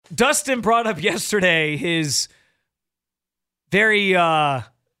Dustin brought up yesterday his very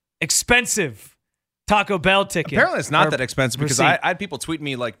expensive Taco Bell ticket. Apparently it's not that expensive because I receipt. had people tweet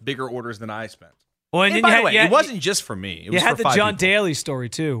me like bigger orders than I spent. Well, And by the way, it wasn't just for me. It You was had for the 5 John people. Daly story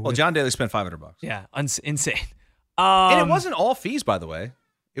too. Well, John Daly spent $500. Yeah, insane. And it wasn't all fees, by the way.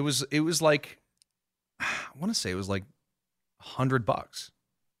 It was like, I want to say it was like $100,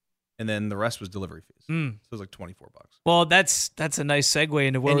 and then the rest was delivery fees. So it was like $24. Well, that's a nice segue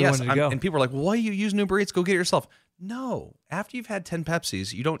into where we wanted to go. And people are like, well, why are you using Uber Eats? Go get it yourself. No, after you've had 10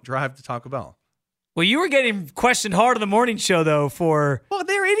 Pepsis, you don't drive to Taco Bell. Well, you were getting questioned hard on the morning show though for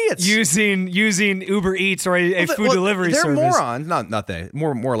they're idiots using Uber Eats or a food delivery they're service. They're morons. Not they.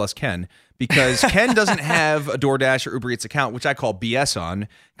 More or less Ken, because Ken doesn't have a DoorDash or Uber Eats account, which I call BS on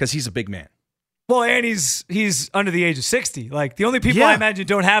because he's a big man. Well, and he's under the age of 60. Like the only people I imagine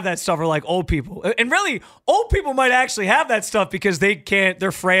don't have that stuff are like old people. And really, old people might actually have that stuff because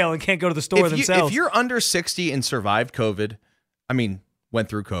they're frail and can't go to the store themselves. If you're under 60 and survived COVID, went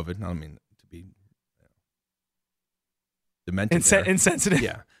through COVID, to be demented. Insensitive.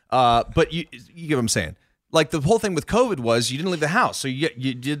 Yeah. But you get what I'm saying. Like the whole thing with COVID was you didn't leave the house. So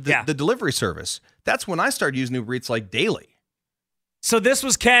you did the delivery service. That's when I started using Uber Eats like daily. So this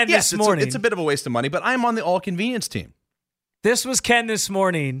was Ken this morning. It's a bit of a waste of money, but I'm on the all convenience team. This was Ken this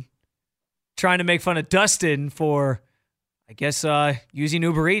morning trying to make fun of Dustin for, I guess, using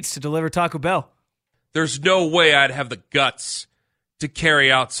Uber Eats to deliver Taco Bell. There's no way I'd have the guts to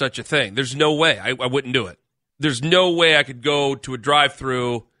carry out such a thing. There's no way. I wouldn't do it. There's no way I could go to a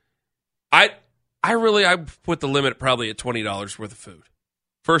drive-thru. I put the limit probably at $20 worth of food.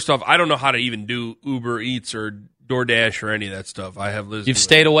 First off, I don't know how to even do Uber Eats or DoorDash or any of that stuff. You've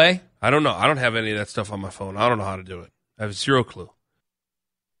stayed away? I don't know. I don't have any of that stuff on my phone. I don't know how to do it. I have zero clue.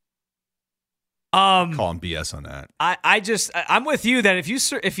 Call him BS on that. I'm with you that if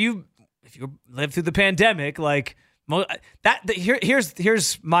you live through the pandemic, like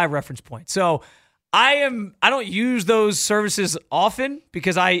here's my reference point. So I don't use those services often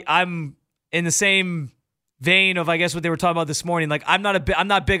because I'm in the same vein of, I guess, what they were talking about this morning. Like I'm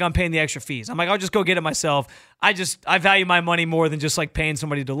not big on paying the extra fees. I'm like, I'll just go get it myself. I value my money more than just like paying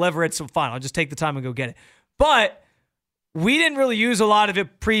somebody to deliver it. So fine, I'll just take the time and go get it. But we didn't really use a lot of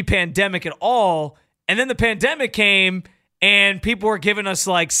it pre-pandemic at all. And then the pandemic came and people were giving us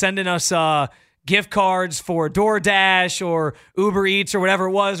sending us gift cards for DoorDash or Uber Eats or whatever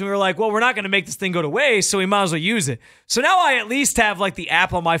it was. And we were like, well, we're not going to make this thing go to waste, so we might as well use it. So now I at least have the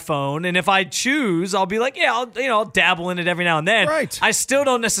app on my phone. And if I choose, I'll be like, yeah, I'll dabble in it every now and then. Right. I still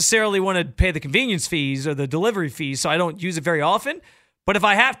don't necessarily want to pay the convenience fees or the delivery fees, so I don't use it very often. But if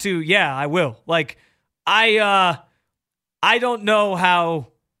I have to, yeah, I will. I don't know how.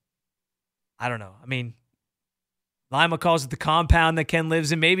 I don't know. I mean, Lima calls it the compound that Ken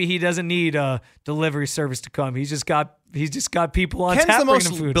lives in. Maybe he doesn't need a delivery service to come. He's just got people on Ken's tap the bringing most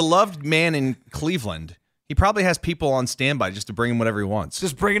him food. beloved man in Cleveland. He probably has people on standby just to bring him whatever he wants.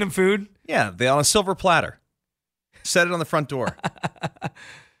 Just bringing him food? Yeah, they on a silver platter. Set it on the front door.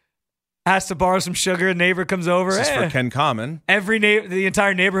 Has to borrow some sugar. A neighbor comes over. This is for Ken Common. The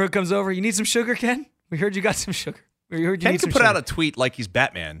entire neighborhood comes over. You need some sugar, Ken? We heard you got some sugar. We heard you Ken need could some put sugar. out a tweet like he's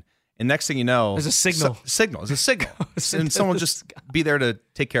Batman. And next thing you know, There's a signal. There's a signal. And someone will just be there to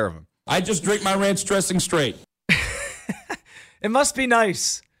take care of him. I just drink my ranch dressing straight. It must be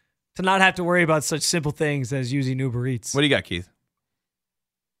nice to not have to worry about such simple things as using Uber Eats. What do you got, Keith?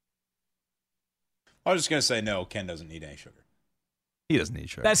 I was just going to say, no, Ken doesn't need any sugar. He doesn't need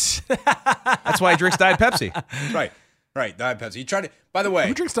sugar. That's why he drinks Diet Pepsi. Right, Diet Pepsi. You tried to. By the way,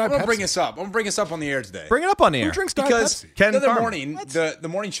 Who drinks Diet I'm going to bring Pepsi? this up. I'm going to bring this up on the air today. Bring it up on the air. Who drinks Diet Because Pepsi? Ken the other Carmen. morning, the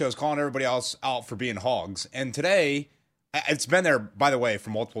morning show is calling everybody else out for being hogs. And today, it's been there, by the way, for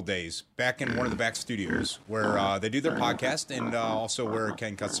multiple days, back in one of the back studios where they do their podcast and also where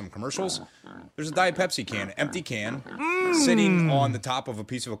Ken cuts some commercials. There's a Diet Pepsi can, empty can, sitting on the top of a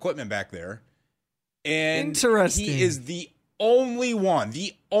piece of equipment back there. And Interesting. he is the only one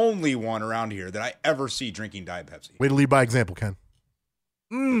around here that I ever see drinking Diet Pepsi. Way to lead by example, Ken.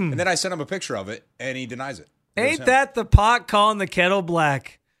 And then I sent him a picture of it, and he denies it. Ain't that the pot calling the kettle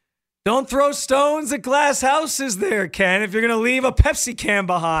black? Don't throw stones at glass houses there, Ken, if you're going to leave a Pepsi can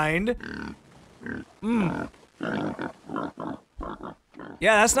behind. Yeah,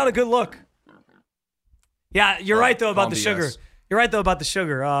 that's not a good look. Yeah, you're right, though, about the BS. sugar. You're right, though, about the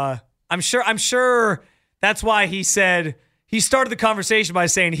sugar. I'm sure that's why he said... He started the conversation by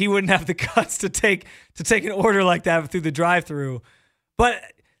saying he wouldn't have the guts to take an order like that through the drive-thru. But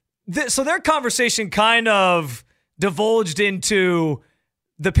so their conversation kind of divulged into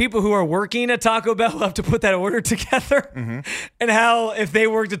the people who are working at Taco Bell have to put that order together, and how if they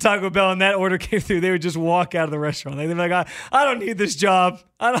worked at Taco Bell and that order came through, they would just walk out of the restaurant. They'd be like, I don't need this job.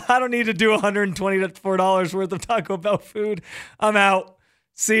 I don't need to do $124 worth of Taco Bell food. I'm out.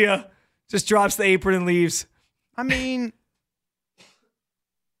 See ya. Just drops the apron and leaves. I mean,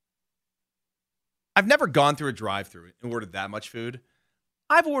 I've never gone through a drive-thru and ordered that much food.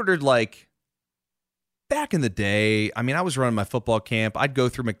 I've ordered like back in the day. I mean, I was running my football camp. I'd go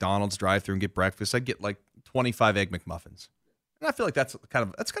through McDonald's drive-thru and get breakfast. I'd get like 25 egg McMuffins, and I feel like that's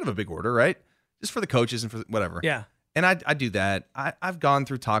kind of a big order, right? Just for the coaches and for whatever. Yeah. And I do that. I've gone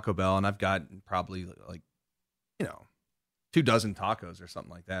through Taco Bell and I've got probably like 2 dozen tacos or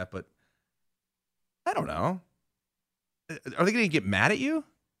something like that. But I don't know. Are they going to get mad at you?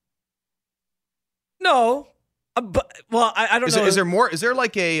 No. But I don't know. Is there more? Is there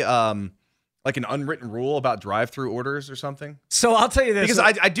like a like an unwritten rule about drive-through orders or something? So I'll tell you this. Because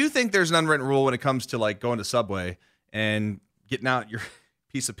I do think there's an unwritten rule when it comes to like going to Subway and getting out your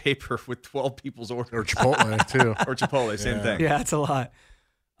piece of paper with 12 people's orders. Or Chipotle, too. Or Chipotle, same thing. Yeah, it's a lot.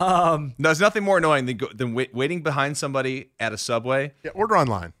 There's nothing more annoying than waiting behind somebody at a Subway. Yeah, order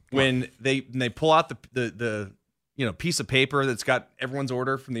online. When they pull out the piece of paper that's got everyone's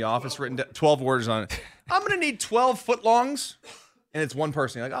order from the office written down, 12 orders on it. I'm going to need 12 footlongs. And it's one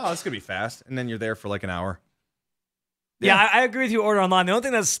person. You're like, oh, this could be fast. And then you're there for like an hour. Yeah, I agree with you. Order online. The only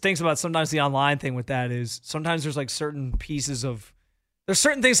thing that stinks about sometimes the online thing with that is sometimes there's like certain pieces of there's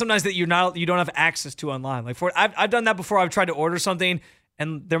certain things sometimes that you don't have access to online. Like I've done that before. I've tried to order something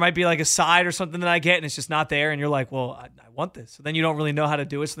and there might be like a side or something that I get and it's just not there. And you're like, well, I want this. So then you don't really know how to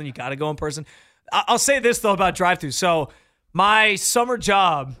do it. So then you got to go in person. I'll say this though about drive-thru. So my summer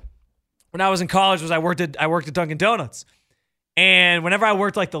job when I was in college was I worked at Dunkin' Donuts. And whenever I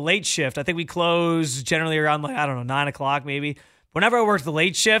worked like the late shift, I think we closed generally around like, 9 o'clock maybe. Whenever I worked the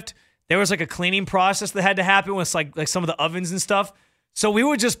late shift, there was like a cleaning process that had to happen with like some of the ovens and stuff. So we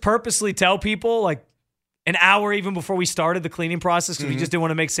would just purposely tell people like an hour even before we started the cleaning process because we just didn't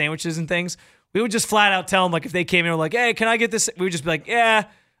want to make sandwiches and things. We would just flat out tell them like if they came in and were like, hey, can I get this? We would just be like, yeah,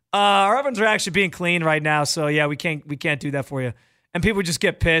 our ovens are actually being cleaned right now. So yeah, we can't do that for you. And people would just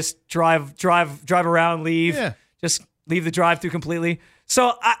get pissed, drive around, leave, just leave the drive-thru completely.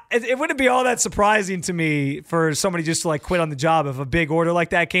 So it wouldn't be all that surprising to me for somebody just to like quit on the job if a big order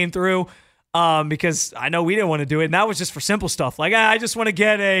like that came through, because I know we didn't want to do it, and that was just for simple stuff. Like I just want to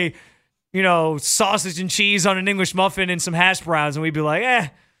get a sausage and cheese on an English muffin and some hash browns, and we'd be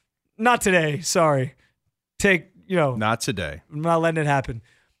like, not today. Sorry, not today. I'm not letting it happen.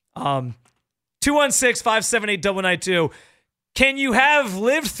 216-578-9992. Can you have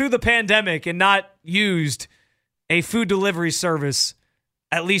lived through the pandemic and not used a food delivery service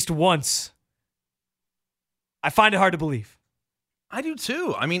at least once? I find it hard to believe. I do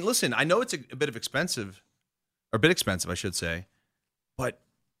too. I mean, listen, I know it's a bit expensive, I should say, but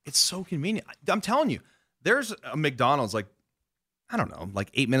it's so convenient. I'm telling you, there's a McDonald's like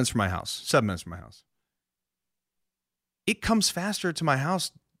 8 minutes from my house, 7 minutes from my house. It comes faster to my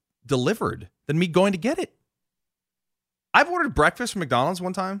house delivered than me going to get it. I've ordered breakfast from McDonald's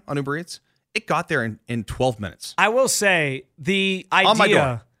one time on Uber Eats. It got there in 12 minutes. I will say the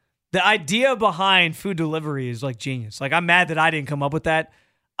idea behind food delivery is like genius. Like I'm mad that I didn't come up with that.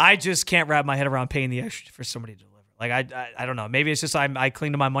 I just can't wrap my head around paying the extra for somebody to deliver. Like I don't know. Maybe it's just I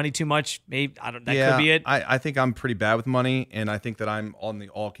cling to my money too much. Maybe that could be it. I think I'm pretty bad with money, and I think that I'm on the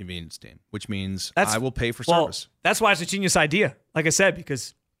all convenience team, which means I will pay for service. That's why it's a genius idea. Like I said,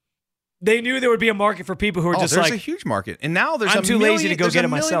 because they knew there would be a market for people who are just there's a huge market. And now there's I'm too lazy to go get it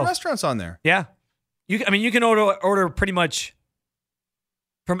myself. Restaurants on there. Yeah. You can order pretty much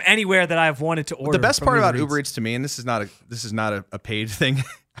from anywhere that I've wanted to order. The best part about Uber Eats to me, and this is not a paid thing,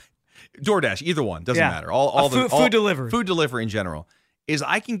 DoorDash, either one, doesn't matter. All food delivery. Food delivery in general is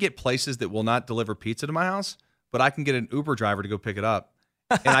I can get places that will not deliver pizza to my house, but I can get an Uber driver to go pick it up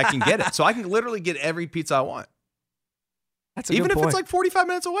and I can get it. So I can literally get every pizza I want. That's a good point. Even if it's like 45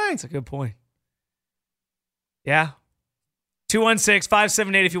 minutes away. That's a good point. Yeah.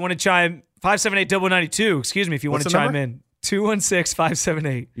 216-578 if you want to chime. 578-0092. Excuse me if you want to chime in.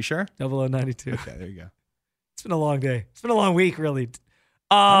 216-578. You sure? 0092. Okay, there you go. It's been a long day. It's been a long week, really.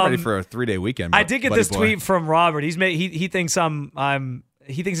 I'm ready for a 3-day weekend. I did get this tweet from Robert. He thinks he thinks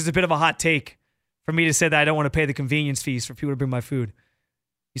it's a bit of a hot take for me to say that I don't want to pay the convenience fees for people to bring my food.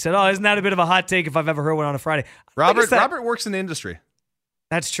 He said, "Oh, isn't that a bit of a hot take if I've ever heard one on a Friday?" Robert works in the industry.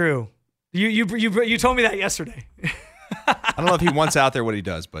 That's true. You told me that yesterday. I don't know if he wants out there what he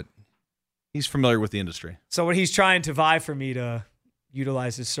does, but he's familiar with the industry. So what he's trying to vie for me to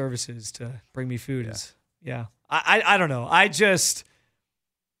utilize his services to bring me food is, I don't know.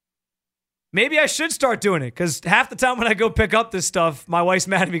 Maybe I should start doing it because half the time when I go pick up this stuff, my wife's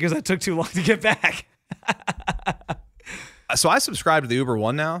mad at me because I took too long to get back. So I subscribe to the Uber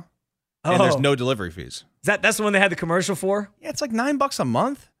One now, and there's no delivery fees. That's the one they had the commercial for? Yeah, it's like $9 a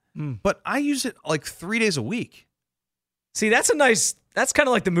month, but I use it like 3 days a week. See, that's kind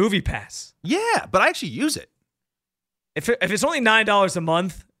of like the movie pass. Yeah, but I actually use it. If it's only $9 a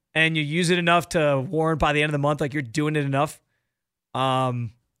month and you use it enough to warrant by the end of the month, like you're doing it enough,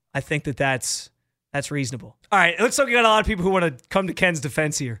 I think that's reasonable. All right, it looks like we got a lot of people who want to come to Ken's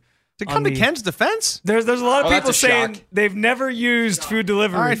defense here. To come to Ken's defense? There's a lot of Oh, people that's a saying shock. they've never used food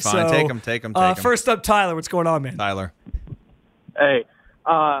delivery. All right, fine. So, Take them. First up, Tyler, what's going on, man? Tyler. Hey,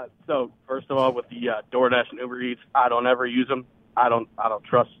 so first of all, with the DoorDash and Uber Eats, I don't ever use them. I don't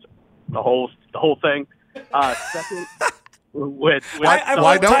trust the whole thing. Second, Why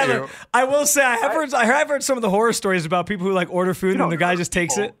don't Tyler, you? I will say I have heard some of the horror stories about people who like order food and the guy just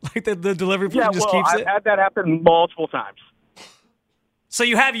takes it, like the delivery person just keeps I've it. had that happen multiple times. So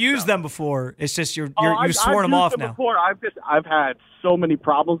you have used them before. It's just you've I've sworn them used off them now. Before. I've had so many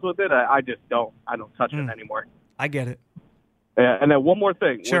problems with it. I just don't touch it anymore. I get it. Yeah, and then one more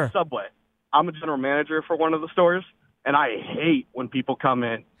thing Sure. with Subway. I'm a general manager for one of the stores, and I hate when people come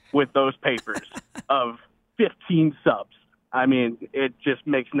in with those papers of 15 subs. I mean, it just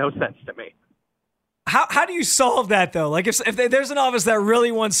makes no sense to me. How do you solve that though? Like if there's an office that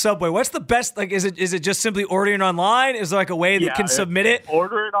really wants Subway, what's the best? Like is it just simply ordering online? Is there like a way that can submit it?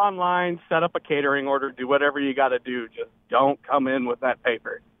 Order it online, set up a catering order, do whatever you got to do. Just don't come in with that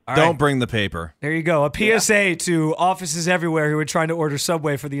paper. All Don't right. bring the paper. There you go. A PSA to offices everywhere who are trying to order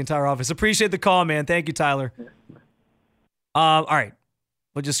Subway for the entire office. Appreciate the call, man. Thank you, Tyler. All right.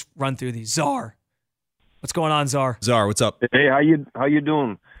 We'll just run through these. Czar. What's going on, Czar? Czar, what's up? Hey, how you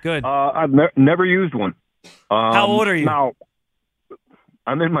doing? Good. I've never used one. How old are you? Now,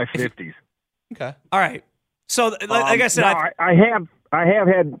 I'm in my 50s. Okay. All right. So, like I said, now, I have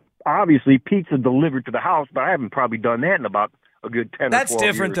had obviously pizza delivered to the house, but I haven't probably done that in about a good 10 that's or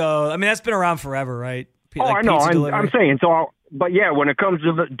 12 different, years. though. I mean, that's been around forever, right? Oh, Like I know. pizza delivery. I'm saying so. But yeah, when it comes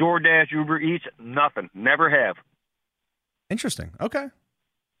to the DoorDash, Uber Eats, nothing. Never have. Interesting. Okay.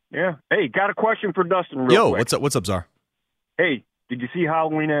 Yeah. Hey, got a question for Dustin real quick. What's up, Czar? Hey, did you see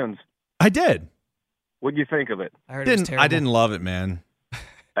Halloween Ends? I did. What'd you think of it? I heard it was terrible. I didn't love it, man.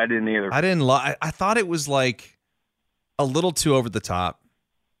 I didn't either. I didn't love. I thought it was like a little too over the top,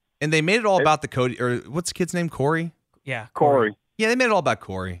 and they made it all about the Cody or what's the kid's name? Corey. Yeah, Corey. Yeah, they made it all about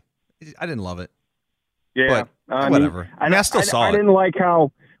Corey. I didn't love it. Yeah. But whatever. I mean, I still saw I it. didn't like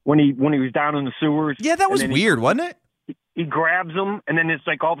how when he was down in the sewers. Yeah, that was and then weird, wasn't it? He grabs him, and then it's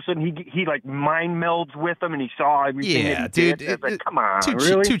like all of a sudden he like mind melds with him, and he saw everything. Yeah, that he dude. did. It's like, come on, too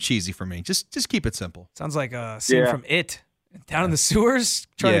really? too cheesy for me. Just keep it simple. Sounds like a scene Yeah. from It. Down in the sewers,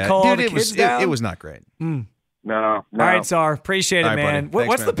 trying yeah, to call all dude, the it kids was down. it was not great. No. All right, Czar. Appreciate it, All right, man. buddy. Thanks,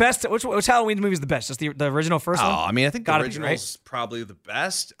 What's man. the best? Which Halloween movie is the best? Just the original first Oh, one? I mean, I think the Gotta be, original's probably the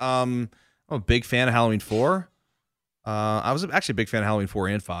best. I'm a big fan of Halloween 4. I was actually a big fan of Halloween 4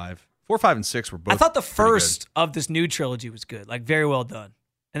 and 5. 4, 5, and 6 were both. I thought the pretty first of this new trilogy was good, like very well done.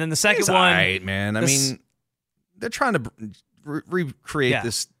 And then the good. second It's one, all right, man. I this- mean, they're trying to recreate Yeah.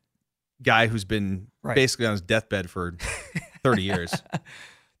 this guy who's been Right. basically on his deathbed for 30 years.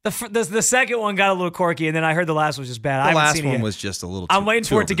 the second one got a little quirky, and then I heard the last was just bad. I The haven't last seen it one yet. was just a little. I'm too- waiting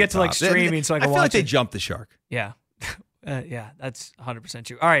too for it to over get the to, like, top. streaming so I can feel like watch they it. jumped the shark. Yeah. Yeah, that's 100%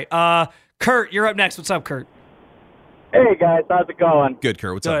 true. All right, Kurt, you're up next. What's up, Kurt? Hey guys, how's it going? Good,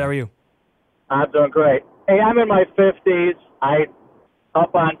 Kurt. What's Good. up? How are you? I'm doing great. Hey, I'm in my 50s. I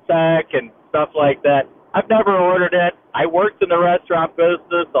up on tech and stuff like that. I've never ordered it. I worked in the restaurant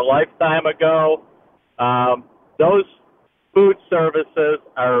business a lifetime ago. Those food services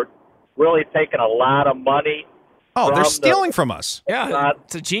are really taking a lot of money. Oh, they're from stealing from us, Yeah,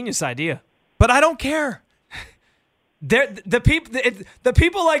 it's a genius idea. but I don't care. The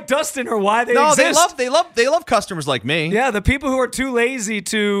people like Dustin are why they No, exist. they love customers like me. Yeah, the people who are too lazy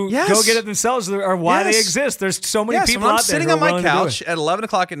to Yes. go get it themselves are why they Yes. exist. There's so many Yes, people when I'm out there sitting who on are my willing to do couch it. at 11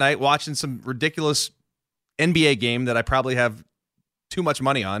 o'clock at night watching some ridiculous NBA game that I probably have too much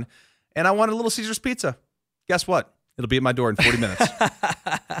money on, and I want a Little Caesars pizza. Guess what? It'll be at my door in 40 minutes.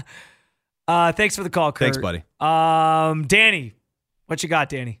 Thanks for the call, Kurt. Thanks, buddy. Danny, what you got,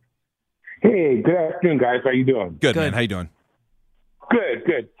 Danny? Hey, good afternoon, guys. How you doing? Good, Good. man. How you doing?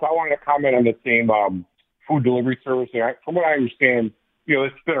 Good. So I wanted to comment on the same food delivery service. From what I understand,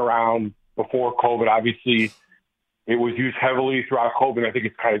 it's been around before COVID. Obviously, it was used heavily throughout COVID. I think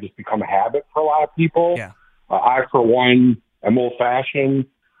it's kind of just become a habit for a lot of people. Yeah. I, for one, am old-fashioned.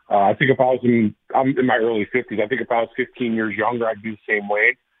 I think I'm in my early 50s. I think if I was 15 years younger, I'd do the same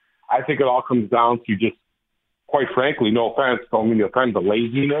way. I think it all comes down to just, quite frankly, no offense, don't mean to offend, but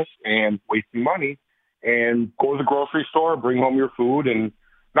laziness and wasting money. And go to the grocery store, bring home your food, and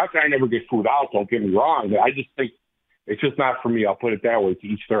not that I never get food out, don't get me wrong, but I just think it's just not for me. I'll put it that way, to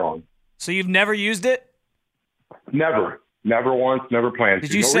each their own. So you've never used it? Never once, never planned to.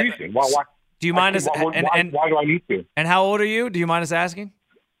 Did you say? Reason. Why? Do you mind us? Why do I need to? And how old are you? Do you mind us asking?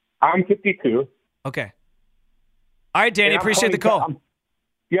 I'm 52. Okay. All right, Danny. Appreciate the call.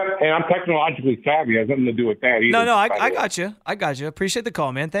 Yeah, and I'm technologically savvy. It has nothing to do with that either. No, I got you. I got you. Appreciate the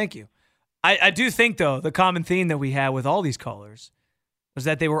call, man. Thank you. I do think, though, the common theme that we had with all these callers was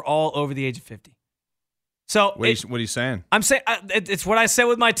that they were all over the age of 50. So what are you saying? I'm saying it's what I said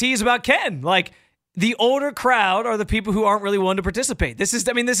with my tease about Ken. Like, the older crowd are the people who aren't really willing to participate. This is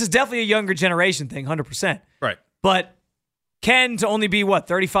definitely a younger generation thing, 100%. Right. But Ken to only be,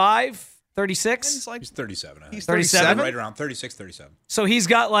 35? 36? He's 37. I think. He's 37? Right around 36, 37. So he's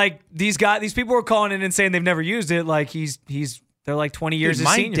got these people are calling in and saying they've never used it. Like they're like 20 years his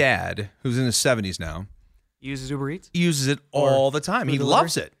my senior. dad, who's in his 70s now, Uses Uber Eats? uses it all the time. He delivery?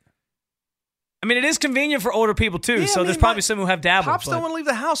 loves it. I mean, it is convenient for older people too. So there's probably some who have dabbled. Pops don't want to leave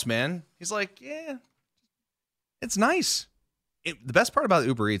the house, man. He's like, yeah, it's nice. The best part about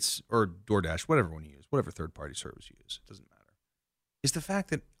Uber Eats or DoorDash, whatever one you use, whatever third-party service you use, it doesn't matter, is the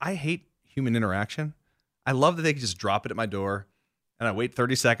fact that I hate human interaction. I love that they can just drop it at my door, and I wait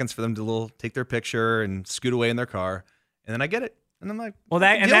 30 seconds for them to take their picture and scoot away in their car, and then I get it, and I'm like, well,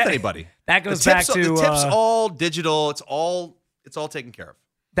 deal with anybody. That goes back to the tips all digital. It's all taken care of.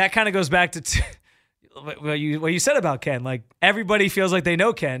 That kind of goes back to what you said about Ken. Like, everybody feels like they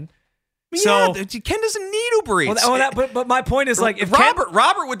know Ken. So yeah, Ken doesn't need Uber Eats. But my point is, like, if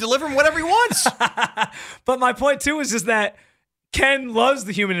Robert would deliver him whatever he wants. But my point too is just that Ken loves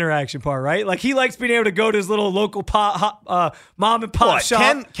the human interaction part, right? Like, he likes being able to go to his little local mom and pop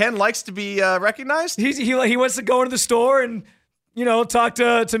shop. Ken likes to be recognized. He wants to go into the store and talk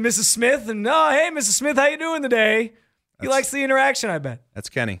to Mrs. Smith and hey, Mrs. Smith, how you doing today? He likes the interaction. I bet that's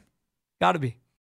Kenny. Got to be.